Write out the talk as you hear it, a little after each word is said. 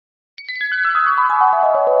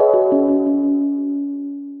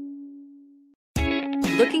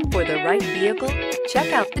Looking for the right vehicle?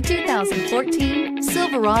 Check out the 2014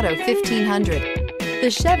 Silverado 1500.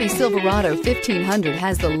 The Chevy Silverado 1500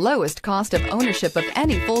 has the lowest cost of ownership of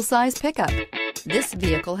any full-size pickup. This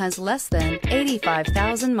vehicle has less than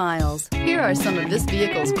 85,000 miles. Here are some of this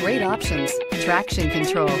vehicle's great options: traction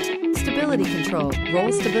control, stability control,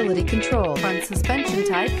 roll stability control, front suspension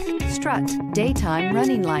type, strut, daytime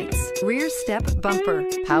running lights, rear step bumper,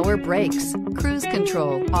 power brakes, cruise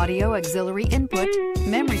control, audio auxiliary input,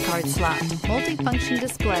 memory card slot, multifunction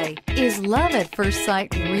display. Is love at first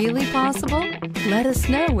sight really possible? Let us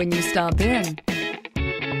know when you stop in.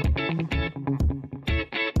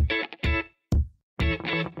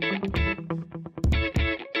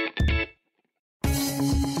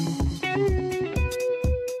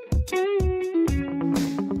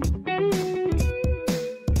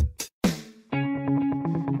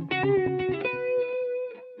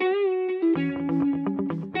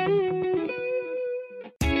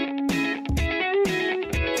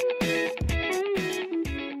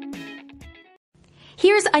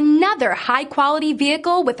 Here's another high-quality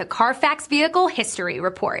vehicle with a Carfax Vehicle History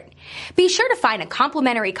Report. Be sure to find a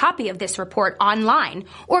complimentary copy of this report online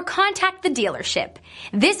or contact the dealership.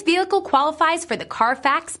 This vehicle qualifies for the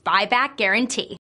Carfax Buyback Guarantee.